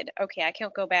decided, okay, I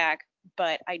can't go back,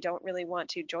 but I don't really want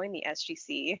to join the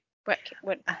SGC. What?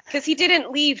 Because he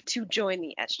didn't leave to join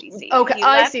the SGC. Okay, He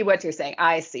I left. see what you're saying.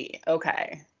 I see.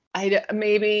 Okay.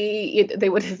 They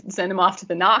would have sent him off to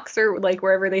the Nox or like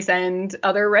wherever they send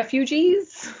other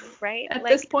refugees. Right. At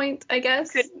Like, this point, I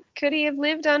guess. Could he have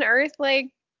lived on Earth like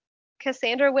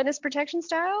Cassandra witness protection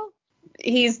style?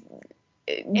 He's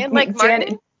And like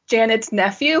Martin? Janet's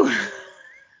nephew.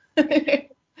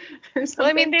 Or something. Well,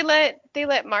 I mean, they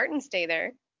let Martin stay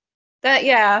there. That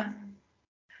yeah.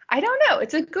 I don't know.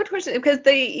 It's a good question because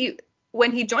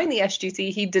when he joined the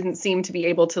SGC, he didn't seem to be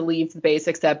able to leave the base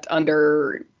except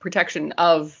under protection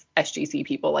of SGC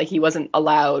people. Like he wasn't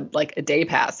allowed like a day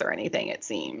pass or anything, it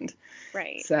seemed.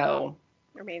 Right. So.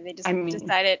 Or maybe they just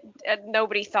decided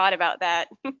nobody thought about that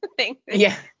thing.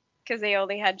 Yeah. Because they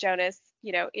only had Jonas,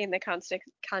 in the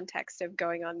context of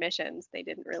going on missions. They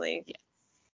didn't really.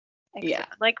 Yeah.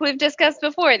 Like we've discussed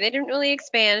before, they didn't really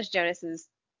expand Jonas's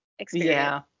experience.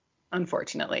 Yeah.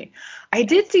 Unfortunately. I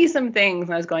did see some things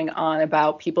when I was going on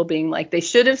about people being like, they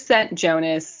should have sent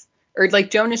Jonas, or like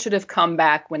Jonas should have come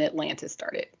back when Atlantis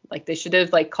started. Like they should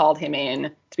have like called him in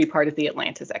to be part of the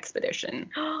Atlantis expedition.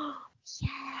 Yeah.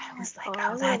 I was like, I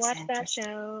that's watch interesting. that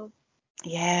show.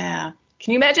 Yeah.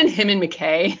 Can you imagine him and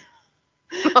McKay?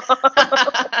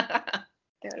 That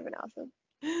would have been awesome.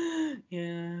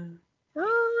 Yeah. Oh,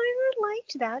 I would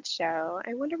liked that show.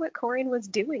 I wonder what Corin was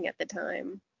doing at the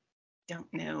time.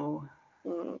 Don't know.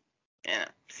 Mm. Yeah.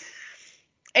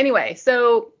 Anyway,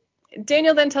 so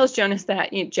Daniel then tells Jonas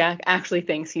that Jack actually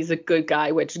thinks he's a good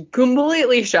guy, which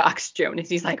completely shocks Jonas.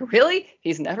 He's like, really?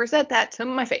 He's never said that to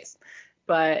my face.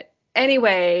 But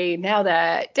anyway, now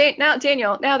that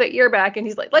you're back, and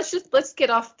he's like, let's get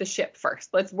off the ship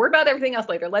first. Let's worry about everything else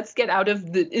later. Let's get out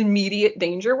of the immediate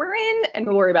danger we're in, and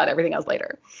we'll worry about everything else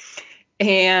later.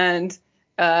 And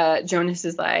Jonas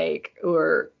is like,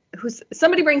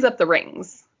 somebody brings up the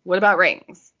rings. What about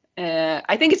rings?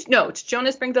 I think it's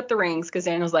Jonas brings up the rings because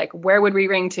Daniel's like, where would we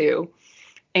ring to?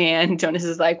 And Jonas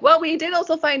is like, well, we did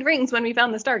also find rings when we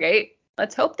found the Stargate.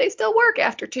 Let's hope they still work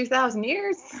after 2,000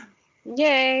 years.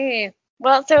 Yay.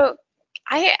 Well, so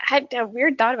I had a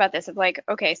weird thought about this of like,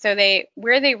 okay, so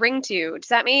where they ring to, does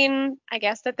that mean, I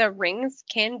guess, that the rings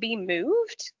can be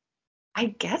moved? I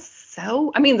guess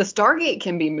so. I mean, the Stargate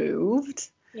can be moved.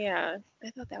 Yeah, I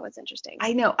thought that was interesting.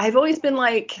 I know. I've always been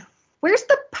like, where's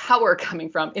the power coming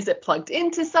from? Is it plugged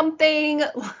into something?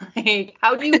 Like,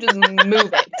 how do you just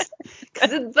move it?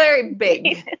 Because it's very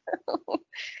big.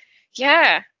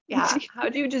 Yeah. Yeah. How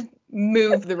do you just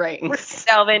move the rings?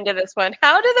 Delve into this one.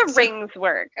 How do the rings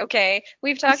work? Okay,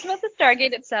 we've talked about the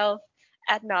Stargate itself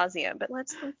ad nauseum, but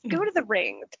let's go to the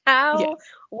rings. How? Yes.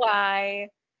 Why?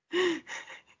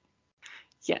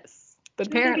 Yes. But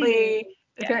Should they be moved?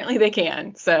 Yeah. apparently they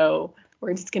can. So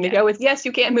we're just gonna Yeah. go with yes,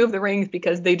 you can't move the rings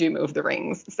because they do move the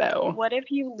rings. So What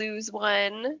if you lose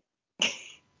one?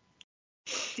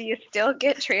 Do you still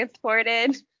get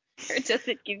transported? Or does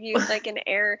it give you like an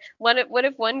error? What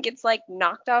if one gets like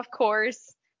knocked off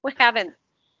course? What happens?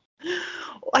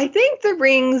 I think the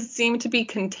rings seem to be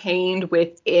contained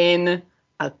within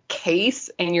a case,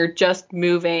 and you're just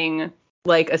moving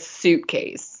like a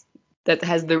suitcase that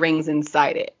has the rings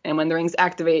inside it. And when the rings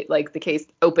activate, like the case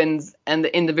opens and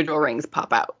the individual rings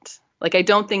pop out. Like I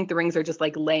don't think the rings are just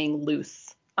like laying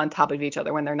loose on top of each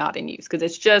other when they're not in use, because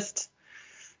it's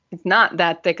not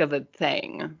that thick of a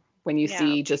thing when you Yeah.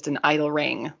 see just an idle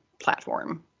ring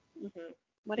platform. hmm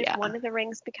What if Yeah. one of the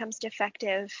rings becomes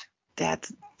defective?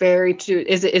 That's very true.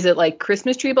 Is it like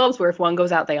Christmas tree bulbs where if one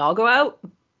goes out, they all go out?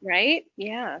 Right?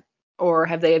 Yeah. Or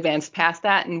have they advanced past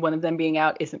that and one of them being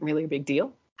out isn't really a big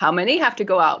deal? How many have to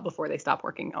go out before they stop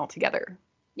working altogether?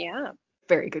 Yeah.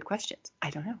 Very good questions. I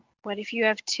don't know. What if you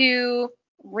have two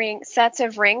sets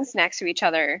of rings next to each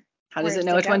other? How Where does it does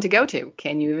know it which one go? to go to?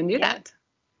 Can you even do Yeah. that?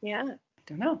 Yeah. I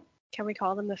don't know. Can we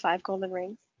call them the five golden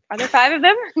rings? Are there five of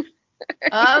them?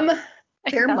 Um, I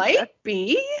there thought so. might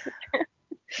be.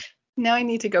 Now I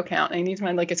need to go count. I need to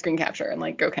find like a screen capture and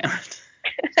like go count.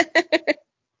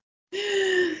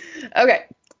 Okay.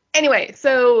 Anyway,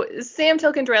 so Sam,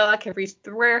 Tilk, and Drellock have reached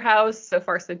the warehouse. So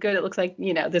far, so good. It looks like,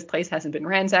 this place hasn't been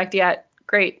ransacked yet.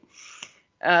 Great.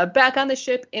 Back on the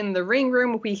ship in the ring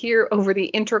room, we hear over the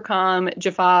intercom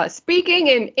Jaffa speaking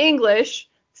in English,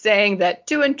 saying that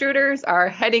two intruders are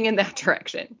heading in that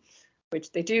direction,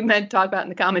 which they do meant to talk about in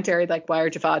the commentary, like why are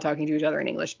Jaffa talking to each other in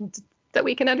English that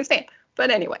we can understand. But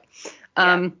anyway,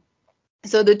 Yeah.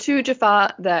 so the two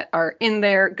Jaffa that are in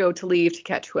there go to leave to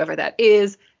catch whoever that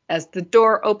is. As the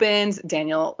door opens,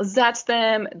 Daniel zaps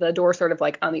them. The door sort of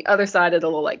like on the other side of the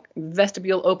little like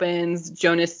vestibule opens.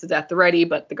 Jonas is at the ready,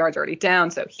 but the guard's already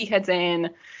down, so he heads in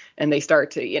and they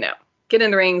start to, get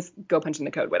in the rings, go punch in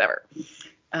the code, whatever.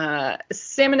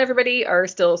 Sam and everybody are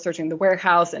still searching the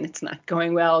warehouse and it's not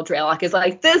going well. Dreylock is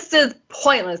like, this is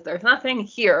pointless. There's nothing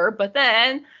here. But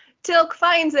then Tilk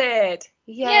finds it.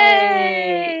 Yay!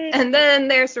 Yay! And then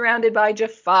they're surrounded by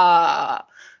Jaffa.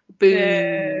 Boo.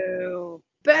 Boo.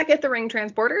 Back at the ring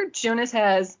transporter, Jonas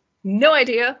has no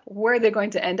idea where they're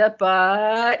going to end up,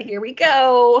 but here we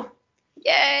go.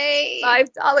 Yay!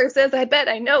 $5 says I bet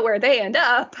I know where they end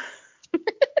up.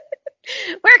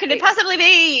 Where could it possibly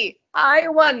be? I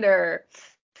wonder.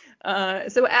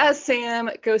 So as Sam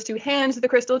goes to hand the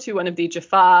crystal to one of the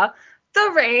Jaffa,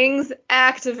 the rings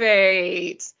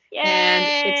activate. And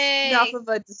it's enough Yay! of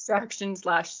a distraction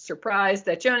 / surprise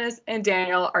that Jonas and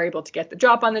Daniel are able to get the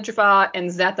drop on the Jaffa and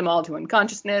zap them all to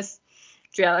unconsciousness.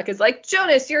 Jalek is like,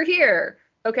 Jonas, you're here.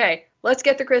 Okay, let's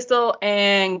get the crystal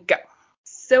and go.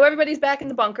 So everybody's back in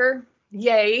the bunker.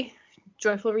 Yay.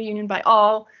 Joyful reunion by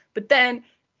all. But then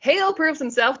Hale proves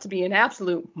himself to be an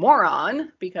absolute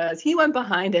moron because he went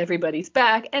behind everybody's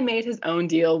back and made his own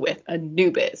deal with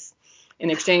Anubis. In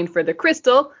exchange for the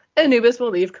crystal, Anubis will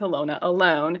leave Kelowna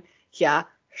alone. Yeah,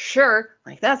 sure,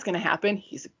 like that's gonna happen.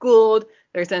 He's a Gould.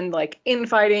 There's then like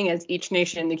infighting as each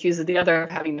nation accuses the other of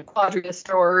having the Quadria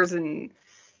stores, and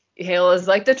Hale is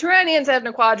like, the Turanians have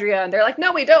Nequadria, and they're like,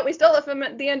 no, we don't. We stole it from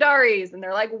the Andaris, and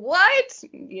they're like, what?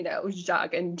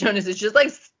 Jacques and Jonas is just like,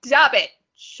 stop it,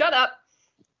 shut up.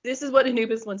 This is what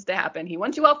Anubis wants to happen. He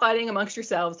wants you all fighting amongst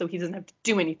yourselves so he doesn't have to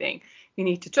do anything. You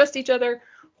need to trust each other,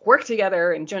 work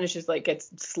together, and Jonas just like gets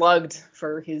slugged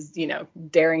for his,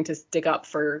 daring to stick up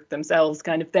for themselves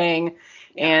kind of thing.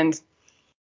 Yeah.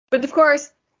 But of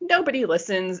course, nobody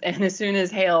listens, and as soon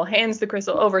as Hale hands the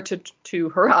crystal over to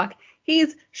Harak,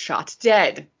 he's shot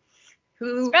dead.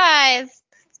 Surprise!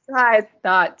 Surprise,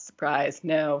 not surprise,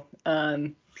 no.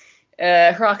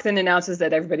 Harak then announces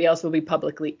that everybody else will be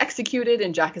publicly executed,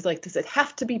 and Jack is like, does it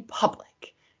have to be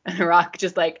public? And Harak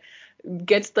just like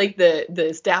gets like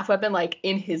the staff weapon like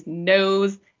in his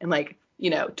nose and like,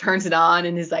 turns it on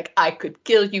and is like, I could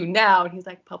kill you now. And he's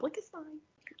like, public is fine.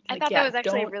 I Like, thought yeah, that was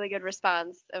actually a don't. really good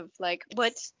response of like,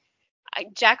 what?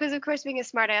 Jack was, of course, being a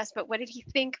smartass, but what did he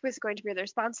think was going to be the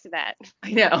response to that?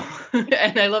 I know.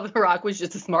 And I love Harak was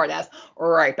just a smartass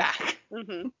right back.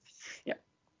 Mm-hmm.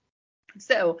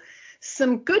 So,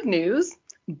 some good news.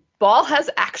 Ball has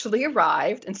actually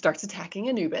arrived and starts attacking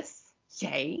Anubis.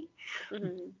 Yay.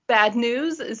 Mm-hmm. Bad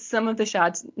news is some of the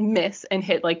shots miss and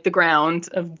hit like the ground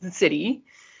of the city.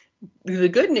 The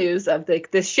good news of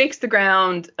this shakes the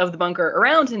ground of the bunker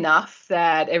around enough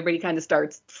that everybody kind of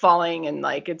starts falling and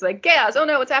like it's like chaos. Oh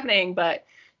no, what's happening? But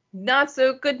not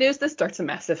so good news. This starts a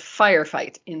massive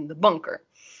firefight in the bunker.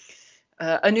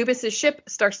 Anubis' ship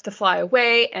starts to fly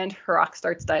away, and Harak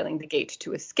starts dialing the gate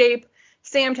to escape.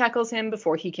 Sam tackles him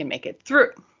before he can make it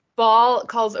through. Ball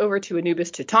calls over to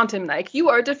Anubis to taunt him, like, you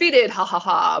are defeated, ha ha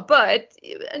ha, but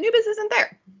Anubis isn't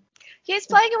there. He's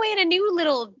flying away in a new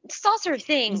little saucer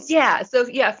thing. Yeah, so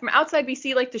yeah, from outside we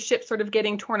see like the ship sort of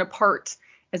getting torn apart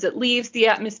as it leaves the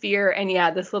atmosphere, and yeah,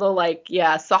 this little like,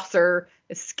 yeah, saucer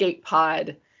escape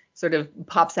pod sort of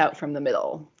pops out from the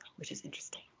middle, which is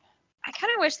interesting. I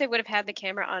kind of wish they would have had the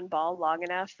camera on Ball long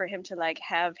enough for him to like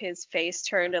have his face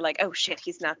turned to like, oh shit,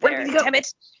 he's not Where there. did he go? Damn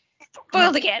it.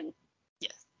 Foiled again.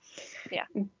 Yes. Yeah.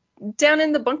 Down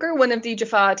in the bunker, one of the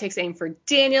Jaffa takes aim for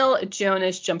Daniel.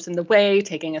 Jonas jumps in the way,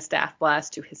 taking a staff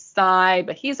blast to his side,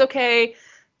 but he's okay.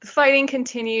 The fighting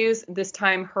continues. This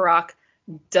time, Harak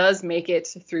does make it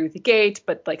through the gate,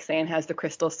 but like San has the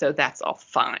crystal, so that's all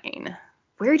fine.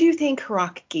 Where do you think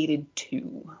Harak gated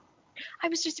to? I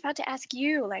was just about to ask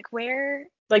you, like, where?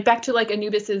 Like back to like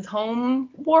Anubis's home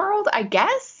world, I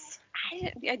guess?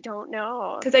 I don't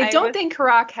know. Because I don't think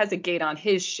Harak has a gate on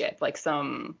his ship like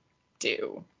some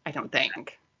do. I don't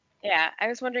think. Yeah, I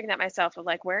was wondering that myself of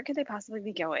like, where could they possibly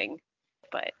be going?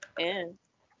 But,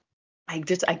 I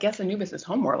guess Anubis'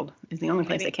 homeworld is the only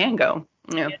place maybe. they can go.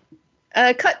 Yeah.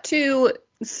 Cut to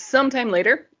sometime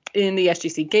later in the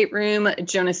SGC gate room.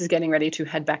 Jonas is getting ready to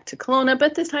head back to Kelowna,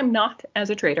 but this time not as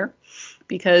a traitor,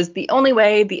 because the only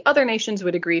way the other nations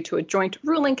would agree to a joint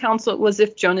ruling council was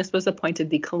if Jonas was appointed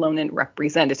the Kelownan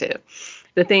representative.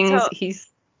 The things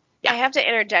I have to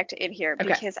interject in here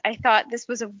because I thought this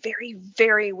was a very,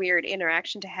 very weird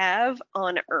interaction to have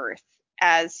on Earth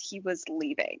as he was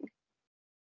leaving.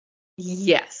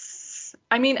 Yes.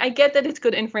 I mean, I get that it's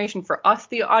good information for us,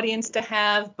 the audience, to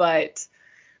have, but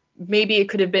maybe it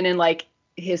could have been in like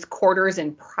his quarters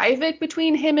in private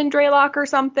between him and Draylock or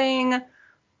something.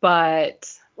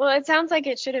 But well, it sounds like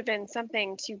it should have been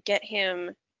something to get him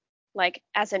like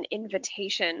as an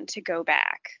invitation to go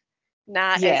back,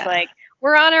 not as like,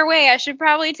 we're on our way. I should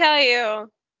probably tell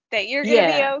you that you're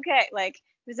going to be okay. Like, it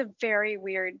was a very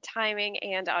weird timing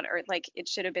and on Earth. Like, it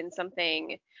should have been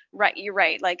something, right? You're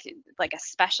right. Like a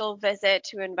special visit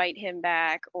to invite him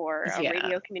back, or a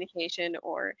radio communication,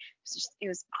 or it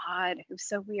was odd. It was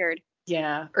so weird.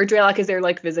 Yeah. Or Draylock is there,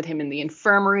 like, visit him in the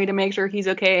infirmary to make sure he's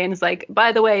okay. And it's like,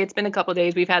 by the way, it's been a couple of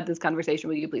days. We've had this conversation.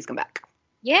 Will you please come back?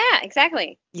 Yeah,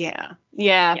 exactly. Yeah.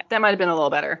 That might have been a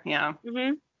little better. Yeah.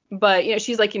 Mm-hmm. But,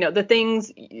 she's like, the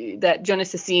things that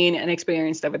Jonas has seen and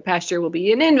experienced over the past year will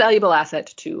be an invaluable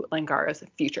asset to Langara's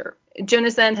future.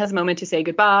 Jonas then has a moment to say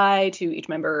goodbye to each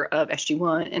member of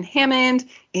SG1 and Hammond,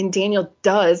 and Daniel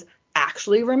does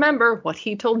actually remember what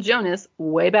he told Jonas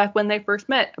way back when they first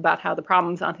met about how the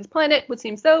problems on his planet would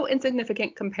seem so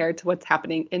insignificant compared to what's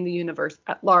happening in the universe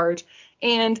at large,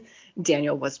 and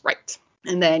Daniel was right.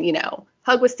 And then,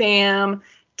 hug with Sam.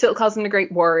 Tilt calls him the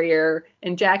great warrior,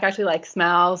 and Jack actually like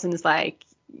smiles and is like,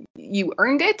 you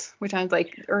earned it, which I was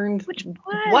like, earned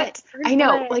what? I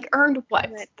know, like earned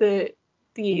what? The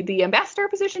ambassador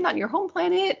position on your home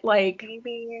planet? Like,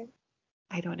 maybe.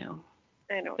 I don't know.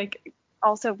 I know. Like,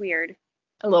 also weird.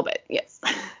 A little bit, yes.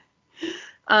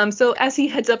 So as he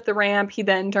heads up the ramp, he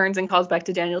then turns and calls back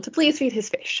to Daniel to please feed his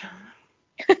fish.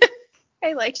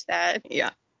 I liked that.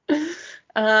 Yeah.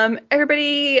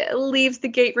 Everybody leaves the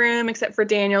gate room except for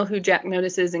Daniel, who Jack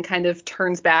notices and kind of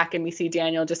turns back, and we see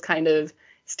Daniel just kind of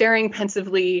staring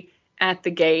pensively at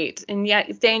the gate. And yeah,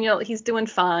 Daniel, he's doing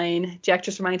fine. Jack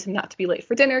just reminds him not to be late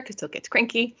for dinner because he'll get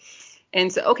cranky.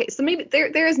 And so, okay, so maybe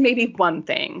there is maybe one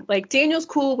thing. Like, Daniel's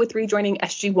cool with rejoining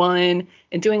SG1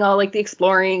 and doing all like the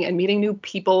exploring and meeting new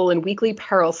people and weekly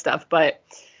peril stuff, but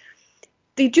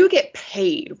they do get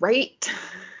paid, right?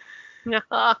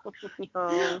 Oh,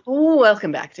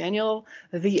 welcome back, Daniel.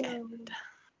 The end.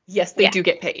 Yes, they do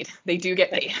get paid. They do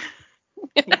get paid.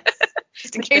 Yes.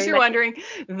 Just in case you're wondering,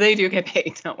 they do get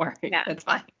paid. Don't worry. Yeah. That's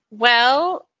fine.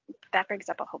 Well, that brings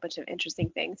up a whole bunch of interesting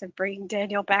things of bringing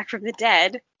Daniel back from the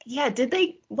dead. Yeah, did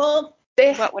they? Well,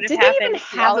 did they even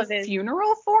have a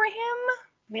funeral for him?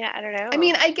 Yeah, I don't know. I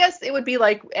mean, I guess it would be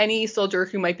like any soldier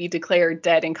who might be declared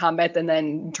dead in combat and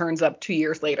then turns up 2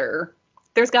 years later.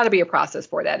 There's got to be a process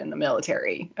for that in the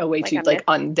military, a way to like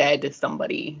undead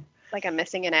somebody, like a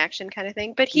missing in action kind of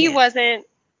thing. But he wasn't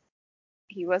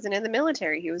in the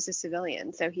military. He was a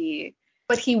civilian, so he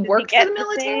But he Does he worked for get the the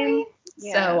military, same?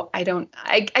 Yeah. so I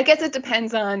guess it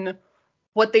depends on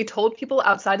what they told people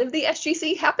outside of the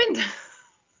SGC happened.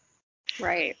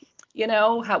 Right. You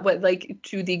know,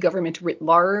 to the government writ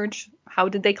large, how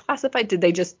did they classify? Did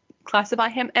they just classify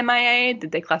him MIA?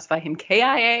 Did they classify him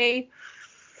KIA?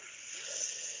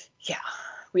 Yeah,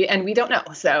 we don't know,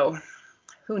 so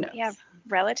who knows? You have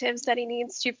relatives that he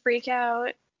needs to freak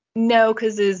out. No,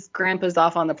 because his grandpa's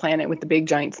off on the planet with the big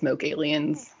giant smoke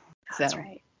aliens. Oh, So that's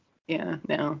right. yeah,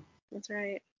 no, That's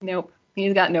right. nope,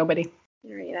 he's got nobody.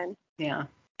 All right then. Yeah.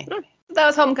 Anyway, that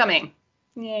was Homecoming.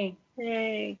 Yay.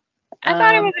 Yay. I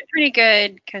thought it was a pretty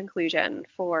good conclusion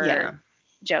for Yeah.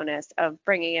 Jonas of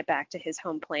bringing it back to his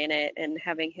home planet and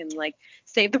having him like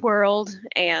save the world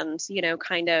and, you know,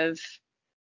 kind of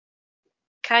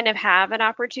have an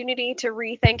opportunity to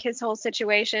rethink his whole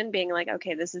situation, being like,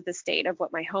 okay, this is the state of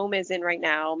what my home is in right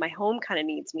now. My home kind of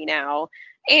needs me now.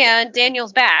 And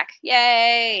Daniel's back.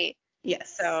 Yay.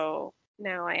 Yes. So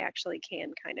now I actually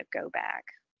can kind of go back.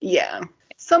 Yeah.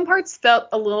 Some parts felt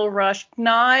a little rushed,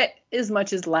 not as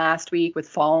much as last week with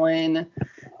Fallen.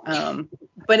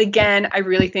 But again, I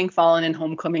really think Fallen and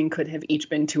Homecoming could have each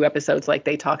been 2 episodes like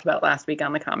they talked about last week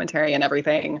on the commentary and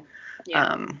everything.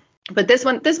 Yeah. But this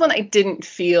one it didn't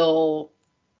feel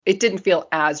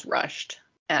as rushed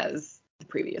as the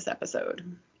previous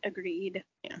episode. Agreed.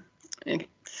 Yeah. Okay.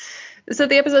 So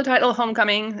the episode title,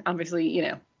 Homecoming, obviously, you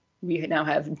know, we now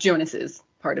have Jonas's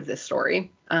part of this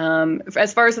story.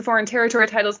 As far as the foreign territory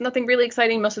titles, nothing really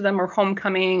exciting. Most of them were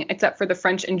Homecoming, except for the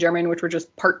French and German, which were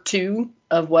just part 2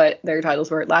 of what their titles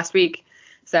were last week.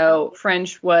 So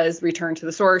French was Return to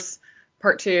the Source,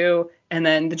 part 2, and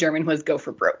then the German was Go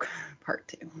for Broke, part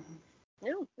 2.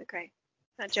 Oh, okay.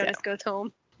 Jonas goes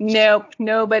home. Nope.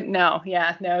 No, but no.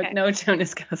 Yeah, no, Okay. No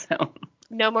Jonas goes home.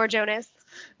 No more Jonas.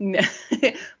 No.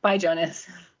 Bye, Jonas.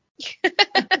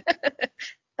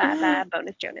 Bye,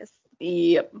 bonus Jonas.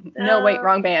 Yep. No, wait,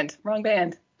 wrong band. Wrong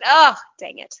band. Oh,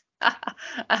 dang it.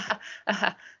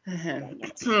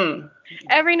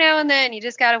 Every now and then, you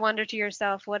just got to wonder to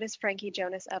yourself, what is Frankie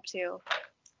Jonas up to?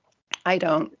 I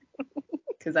don't,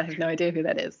 because I have no idea who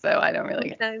that is, so I don't really.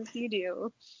 Sometimes you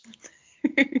do.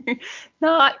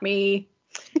 Not me.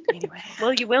 Anyway.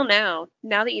 Well, you will now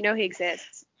that you know he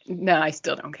exists. No, I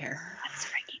still don't care. What's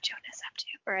Frankie Jonas up to?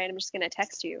 All right, I'm just going to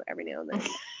text you every now and then.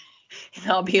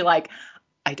 And I'll be like,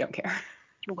 I don't care.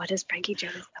 What is Frankie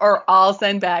Jonas? Or I'll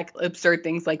send back absurd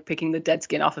things like picking the dead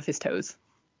skin off of his toes.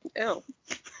 Oh.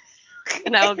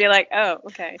 And I will be like, oh,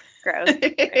 okay, gross.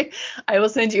 Right. I will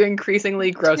send you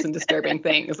increasingly gross and disturbing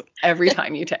things every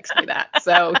time you text me that.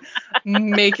 So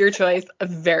make your choice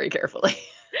very carefully.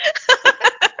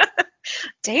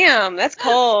 Damn, that's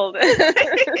cold.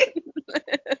 That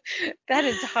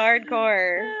is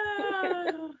hardcore.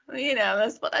 You know,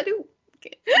 that's what I do.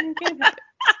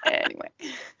 Anyway.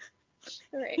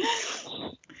 All right.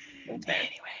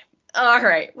 Anyway. All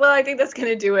right. Well, I think that's going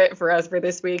to do it for us for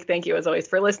this week. Thank you, as always,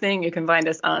 for listening. You can find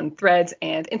us on Threads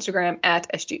and Instagram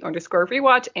at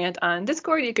SG_rewatch. And on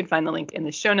Discord, you can find the link in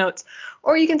the show notes.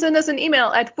 Or you can send us an email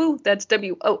at that's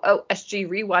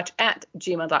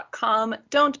WOOSGrewatch@gmail.com.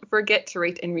 Don't forget to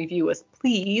rate and review us,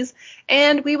 please.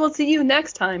 And we will see you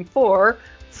next time for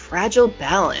Fragile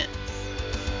Balance.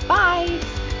 Bye.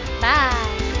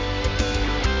 Bye.